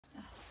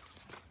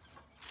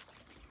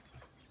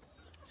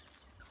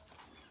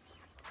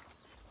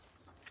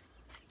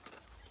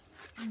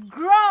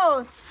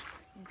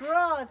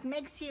health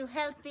makes you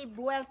healthy,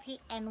 wealthy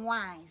and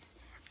wise.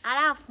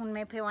 Alafu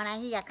nimepewa na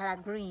hii ya color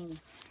green.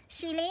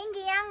 Shilingi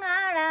ya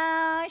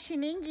ngara,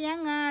 shilingi ya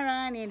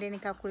ngara. Niende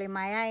nikakule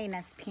mayai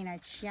na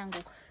spinach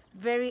yangu.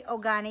 Very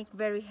organic,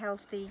 very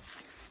healthy.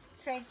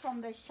 Straight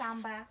from the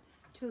shamba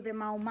to the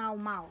mau mau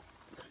mouth.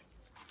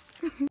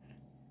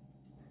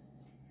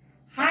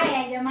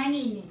 Haya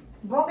jamanini.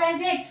 Mboga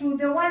zetu,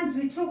 the ones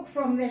we took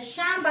from the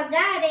shamba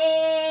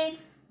garden.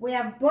 We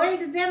have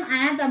boiled them.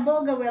 Another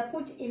mboga we have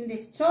put in the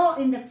store,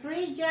 in the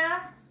fridge.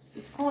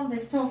 It's called the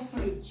store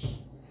fridge.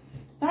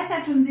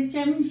 Sasa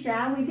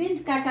tunzichemsha. We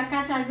didn't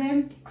kata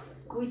them.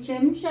 We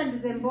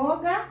chemshed the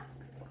mboga.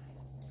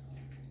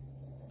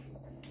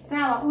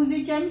 Sawa,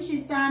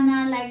 uzichemshi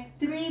sana, like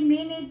 3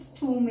 minutes,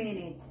 2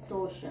 minutes,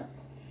 tosha.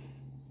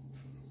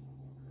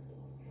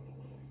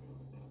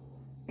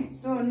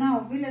 So now,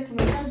 vile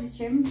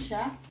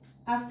tumeshazichemsha,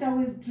 after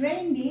we've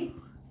drained it,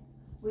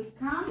 we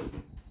come.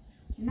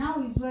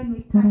 Now is when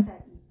we cut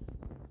it.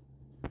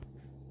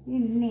 Hii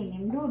nini?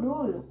 Mdudu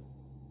huyo.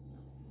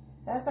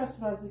 Sasa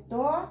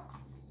tunazitoa.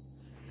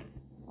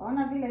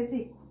 Ona vile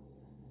ziko.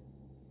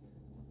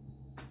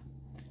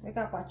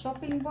 Weka kwa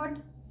chopping board.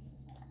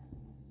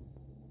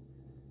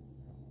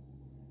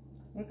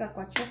 Weka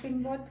kwa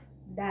chopping board.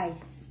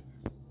 Dice.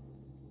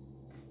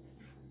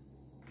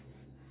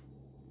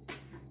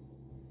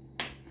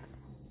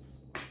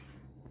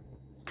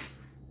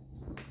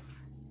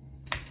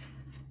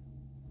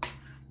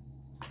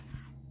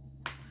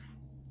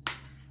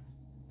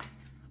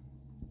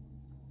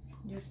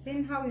 You've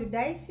seen how you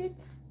dice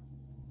it?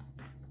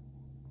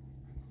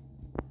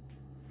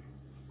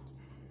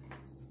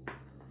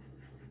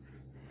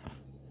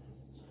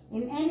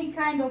 In any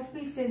kind of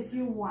pieces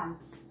you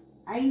want.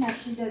 Aina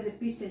shida the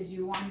pieces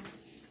you want.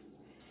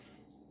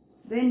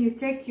 Then you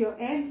take your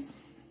eggs.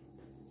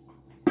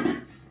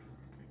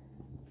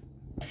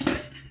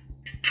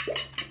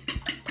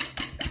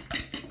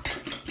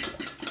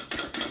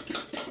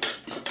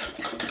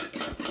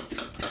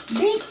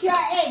 Beat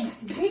your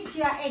eggs. Beat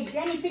your eggs.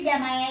 Yani piga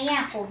mayai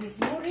yako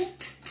vizuri.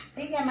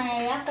 Piga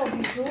mayai yako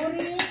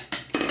vizuri.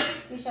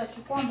 Kisha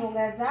chukua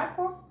mboga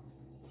zako.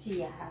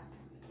 Tia hapa.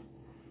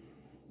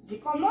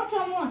 Ziko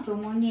moto moto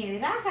mwenyewe.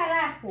 Raha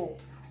raho.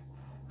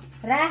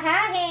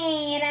 Raha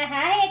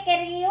he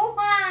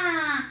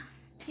keriuha.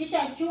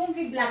 Kisha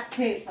chumvi, black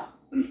pepper.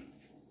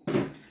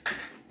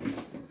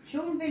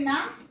 Chumvi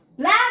na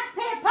black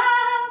pepper.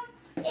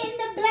 In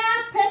the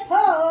black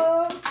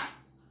pepper.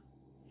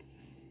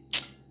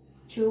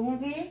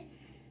 Chumvi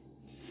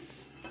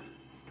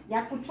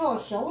ya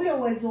kutosha, ule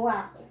uwezo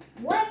wako.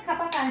 Weka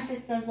paka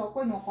ancestors wako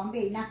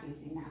wakwambia enough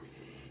is enough.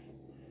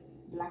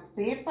 Black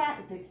pepper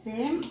the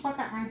same,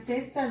 paka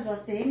ancestors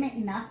waseme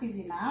enough is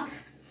enough.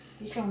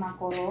 Kisha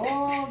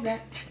unakoroga,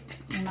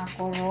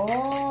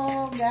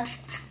 unakoroga,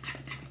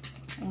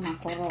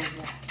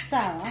 unakoroga.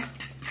 Sawa?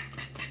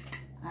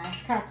 I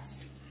cut.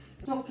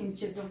 Stoki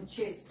mchezo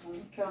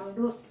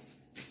mkiondosi.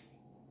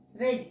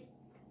 Ready?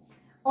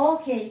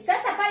 Okay,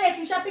 sasa pale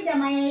tushapiga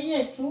mayai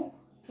yetu,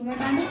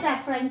 tumebandika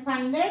frying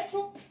pan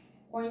letu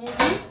kwenye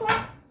jiko,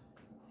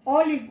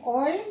 olive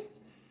oil.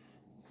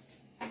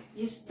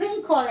 You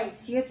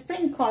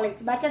sprinkle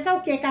it, but hata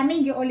ukiweka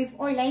mingi olive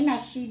oil haina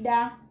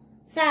shida.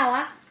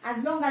 Sawa,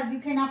 as long as you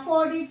can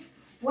afford it,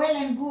 well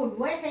and good.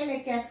 Weka ile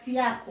kiasi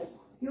yako.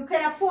 You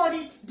can afford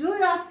it, do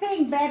your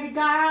thing baby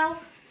girl.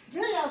 Do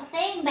your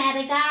thing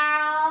baby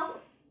girl.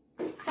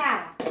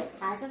 Sawa.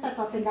 Sasa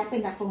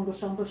tuwatenga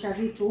tuondosha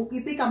vitu.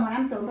 Ukipika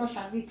mwanamke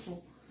ondosha vitu.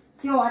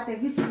 Sio hata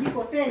vitu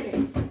jiko tele,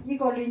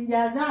 jiko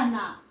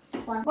linjazana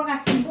kwa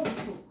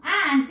Timbuktu.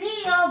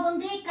 Ndio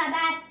vundika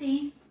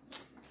basi.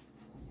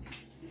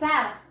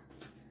 Sawa.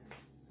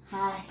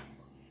 Hai.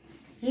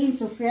 Hii ni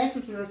sufuria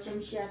yetu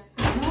tulochemshia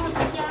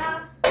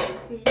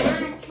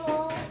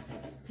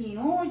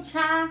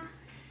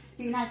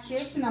spinach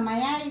yetu na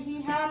mayai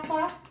hii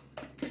hapa.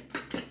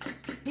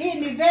 Hii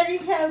ni very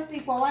healthy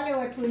kwa wale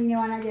watu wenye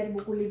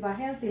wanajaribu kulive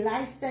healthy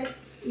lifestyle.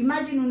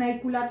 Imagine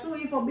unaikula tu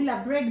hivyo bila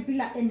bread,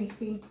 bila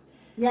anything.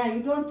 Yeah,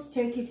 you don't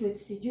take it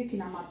with sijui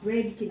kina ma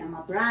bread, kina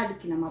ma bread,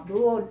 kina ma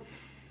broad.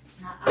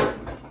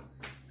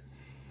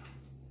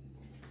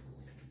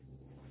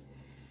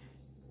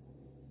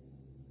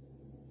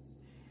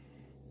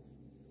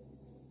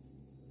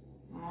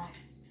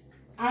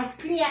 As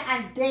clear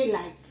as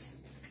daylight.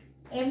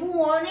 Hebu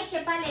muoneshe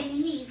pale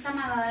nini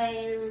kama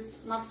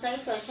mafuta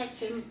yetu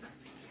yashachemka.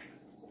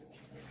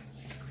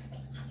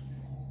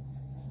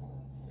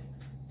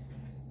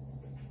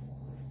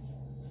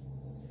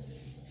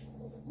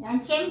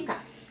 Yanchemka.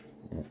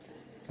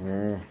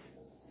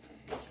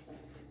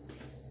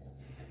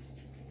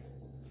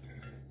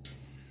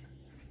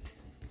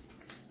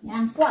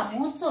 Yankua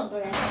moto ndo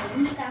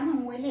yanachemka ama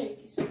mwelewe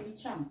Kiswahili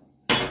changu.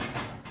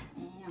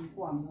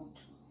 Yankua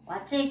moto.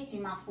 Watesti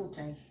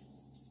mafuta hivi.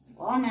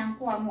 Waona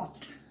yankua moto.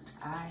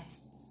 Haya.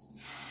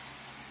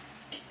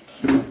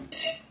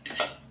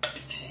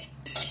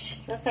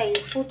 Sasa you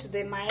put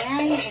the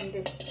mayai and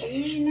the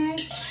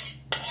spinach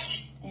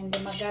and the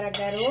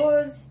magaraga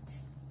roast.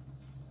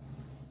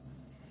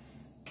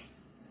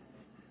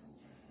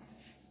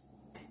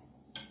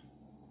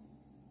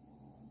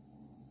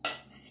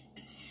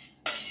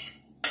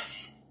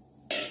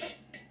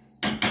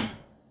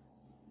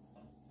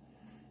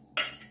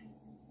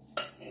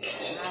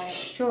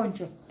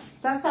 chonjo.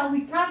 Sasa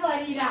we cover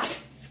it up.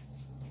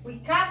 We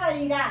cover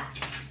it up.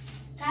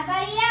 Cover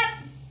it up.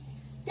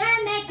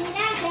 Don't make it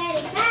up, let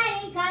it cut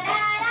it.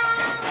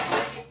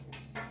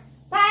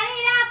 Pan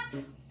it up.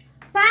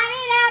 Pan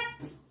it up.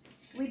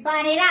 We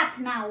pan it up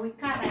now. We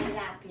cover it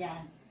up,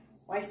 yani.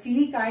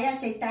 Waifinika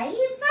yacha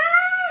itaiva.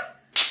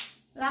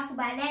 Alafu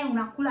baadaye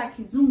unakula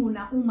kizungu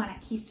na uma na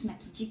kisu na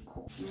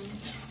kijiko.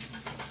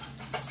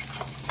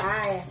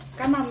 Haya,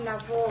 kama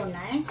mnavyoona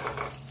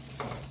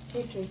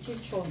kitu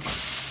chicho.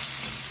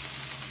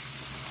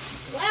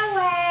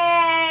 Wewe!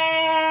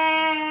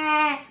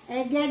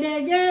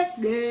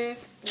 Egedegege.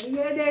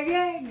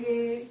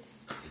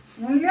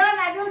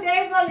 Uliona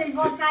dude hivyo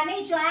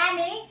lilivyotanishwa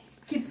yani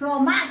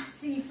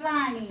kipromaxi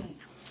flani.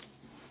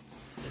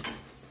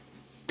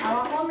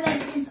 Our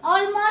omelet is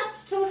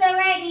almost to the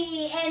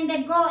ready and the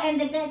go and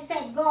the get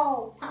set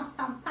go. Pam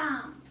pam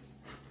pam.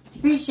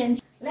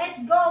 Patient. Let's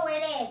go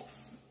with it.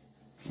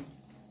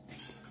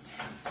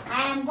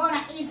 I am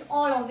gonna eat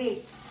all of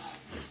it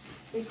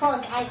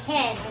because I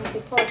can and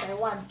because I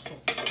want to.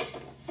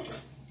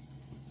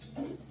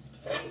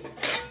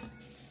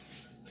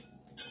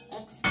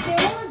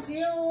 Excuse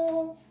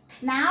you.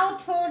 Now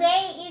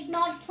today is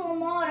not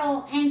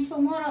tomorrow and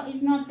tomorrow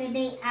is not the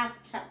day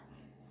after.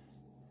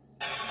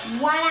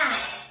 Voila!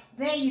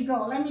 There you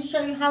go. Let me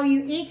show you how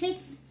you eat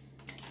it.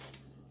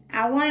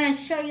 I want to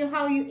show you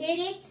how you eat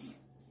it.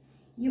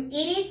 You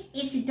eat it.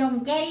 If you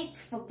don't get it,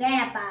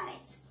 forget about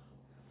it.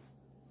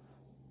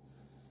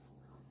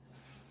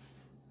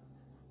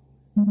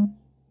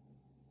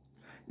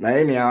 Na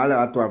hii ni ya wale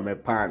watu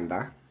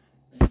wamepanda.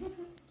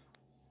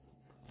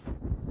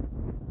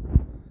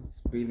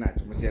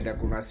 Spinach. Msiende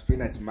kuna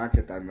spinach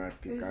market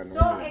amepika. It's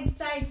so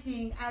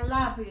exciting. I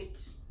love it.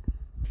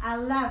 I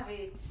love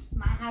it.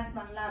 My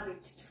husband loves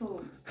it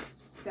too.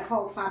 The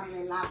whole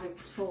family love it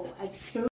too. Excuse